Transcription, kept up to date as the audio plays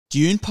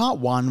Dune Part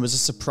 1 was a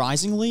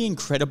surprisingly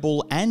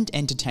incredible and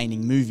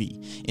entertaining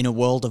movie. In a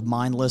world of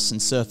mindless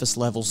and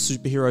surface-level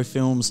superhero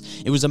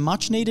films, it was a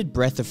much-needed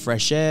breath of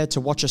fresh air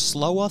to watch a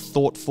slower,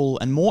 thoughtful,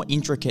 and more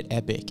intricate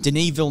epic.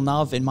 Denis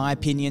Villeneuve, in my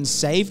opinion,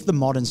 saved the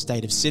modern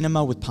state of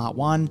cinema with Part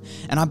 1,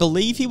 and I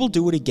believe he will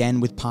do it again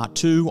with Part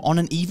 2 on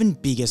an even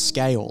bigger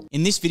scale.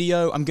 In this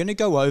video, I'm going to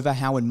go over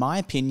how, in my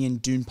opinion,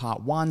 Dune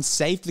Part 1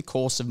 saved the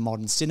course of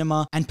modern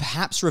cinema, and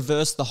perhaps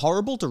reversed the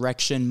horrible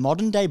direction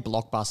modern-day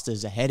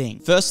blockbusters are heading.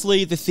 Firstly,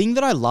 the thing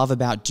that I love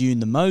about Dune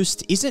the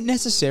most isn't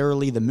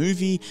necessarily the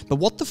movie, but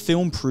what the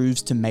film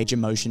proves to major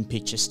motion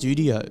picture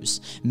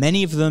studios.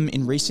 Many of them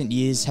in recent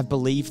years have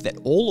believed that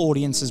all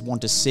audiences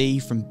want to see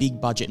from big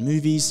budget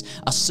movies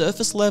are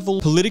surface level,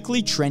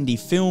 politically trendy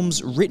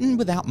films written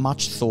without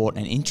much thought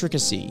and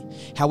intricacy.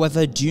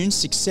 However, Dune's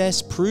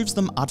success proves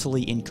them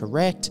utterly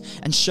incorrect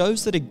and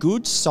shows that a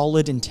good,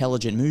 solid,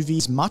 intelligent movie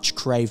is much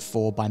craved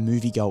for by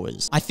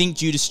moviegoers. I think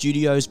due to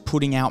studios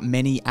putting out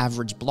many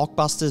average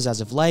blockbusters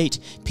as of late,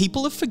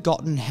 people have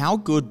forgotten how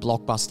good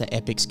blockbuster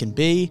epics can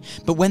be,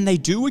 but when they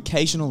do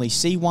occasionally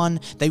see one,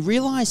 they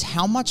realize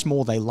how much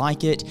more they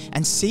like it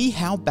and see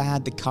how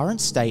bad the current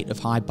state of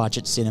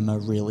high-budget cinema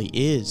really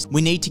is.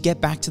 We need to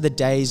get back to the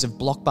days of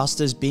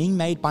blockbusters being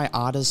made by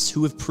artists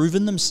who have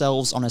proven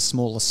themselves on a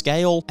smaller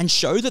scale and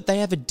show that they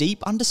have a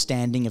deep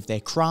understanding of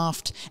their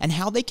craft and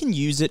how they can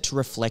use it to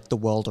reflect the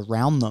world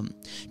around them.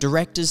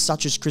 Directors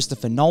such as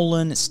Christopher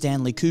Nolan,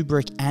 Stanley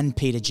Kubrick, and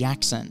Peter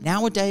Jackson.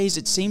 Nowadays,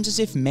 it seems as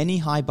if many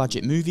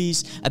high-budget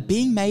movies are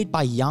being made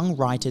by young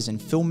writers and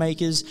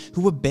filmmakers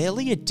who are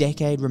barely a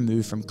decade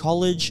removed from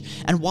college,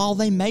 and while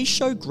they may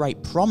show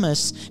great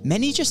promise,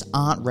 many just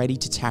aren't ready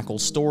to tackle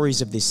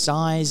stories of this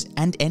size,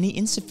 and any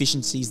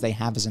insufficiencies they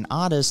have as an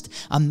artist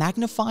are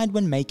magnified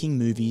when making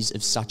movies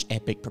of such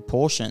epic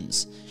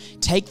proportions.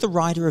 Take the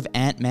writer of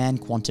Ant-Man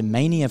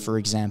Quantumania, for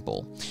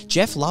example.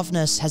 Jeff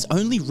Loveness has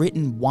only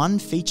written one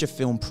feature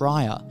film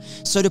prior,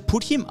 so to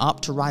put him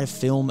up to write a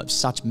film of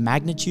such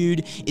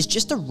magnitude is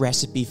just a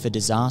recipe for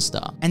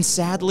disaster. And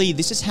sadly,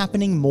 this is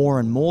happening more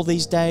and more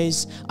these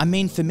days. I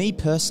mean, for me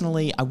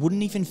personally, I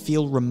wouldn't even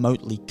feel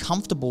remotely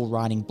comfortable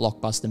writing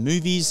blockbuster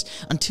movies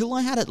until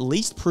I had at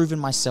least proven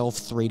myself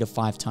 3 to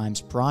 5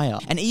 times prior,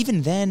 and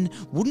even then,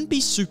 wouldn't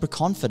be super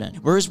confident.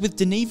 Whereas with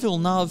Denis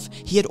Villeneuve,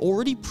 he had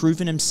already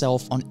proven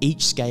himself on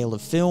each scale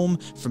of film,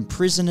 from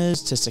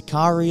Prisoners to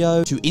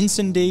Sicario to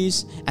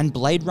Incendies and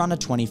Blade Runner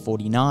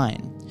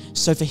 2049.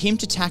 So for him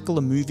to tackle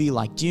a movie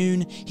like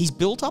Dune, he's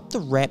built up the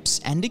reps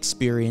and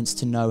experience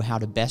to know how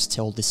to best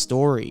tell this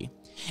story.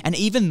 And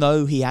even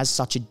though he has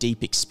such a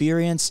deep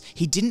experience,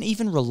 he didn't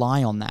even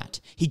rely on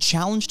that. He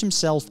challenged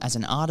himself as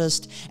an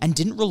artist and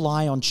didn't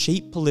rely on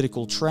cheap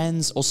political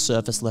trends or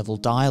surface-level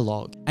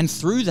dialogue. And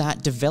through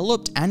that,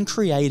 developed and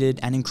created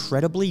an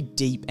incredibly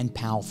deep and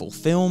powerful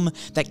film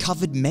that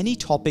covered many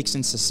topics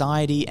in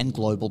society and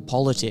global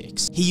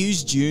politics. He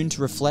used Dune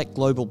to reflect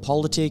global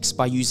politics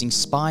by using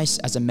spice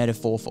as a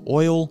metaphor for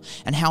oil,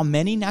 and how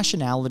many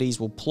nationalities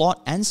will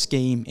plot and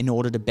scheme in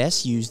order to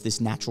best use this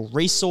natural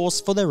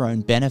resource for their own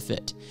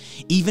benefit,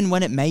 even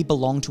when it may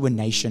belong to a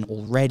nation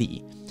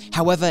already.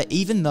 However,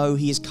 even though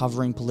he is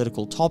covering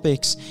political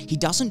topics, he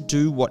doesn't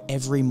do what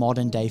every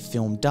modern-day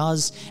film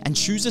does and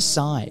choose a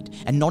side,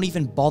 and not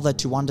even bother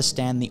to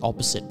understand the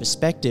opposite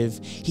perspective.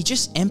 He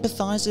just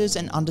empathizes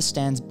and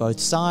understands both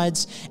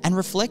sides, and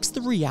reflects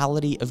the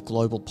reality of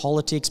global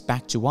politics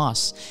back to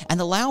us,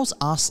 and allows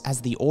us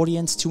as the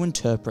audience to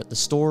interpret the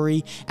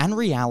story and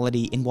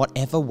reality in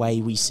whatever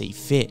way we see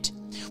fit.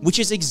 Which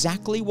is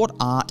exactly what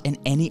art and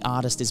any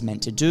artist is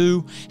meant to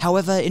do.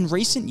 However, in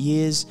recent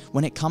years,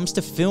 when it comes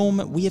to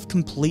film, we have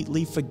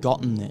completely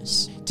forgotten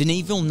this.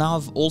 Denis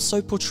Villeneuve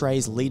also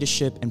portrays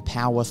leadership and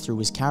power through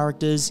his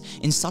characters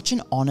in such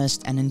an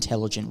honest and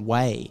intelligent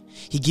way.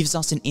 He gives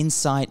us an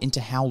insight into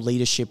how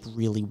leadership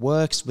really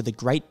works, with a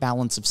great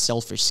balance of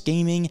selfish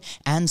scheming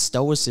and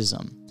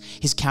stoicism.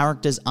 His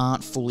characters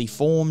aren't fully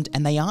formed,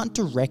 and they aren't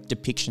direct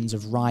depictions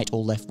of right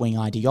or left-wing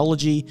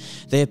ideology.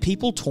 They are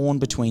people torn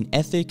between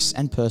ethics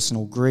and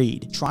personal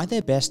greed, try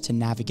their best to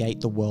navigate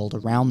the world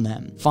around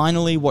them.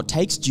 Finally, what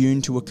takes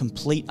Dune to a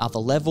complete other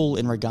level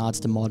in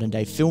regards to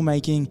modern-day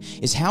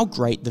filmmaking is how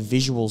great the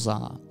visuals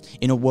are.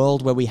 In a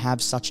world where we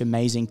have such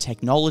amazing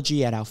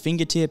technology at our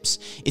fingertips,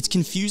 it's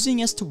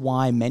confusing as to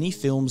why many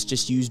films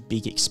just use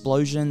big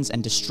explosions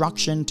and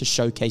destruction to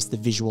showcase the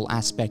visual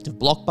aspect of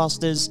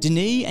blockbusters.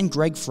 Denis and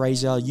Greg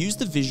Fraser use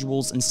the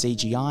visuals and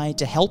CGI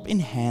to help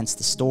enhance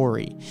the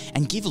story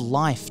and give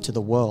life to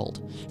the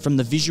world. From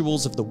the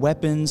visuals of the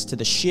weapons to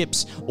the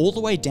ships, all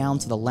the way down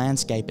to the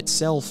landscape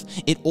itself,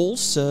 it all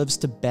serves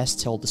to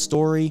best tell the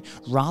story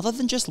rather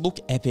than just look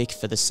epic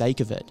for the sake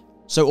of it.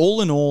 So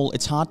all in all,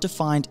 it's hard to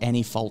find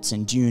any faults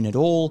in Dune at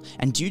all,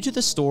 and due to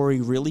the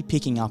story really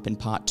picking up in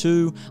Part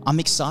 2, I'm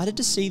excited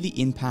to see the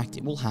impact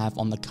it will have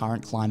on the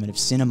current climate of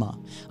cinema.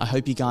 I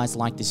hope you guys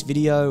like this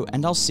video,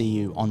 and I'll see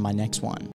you on my next one.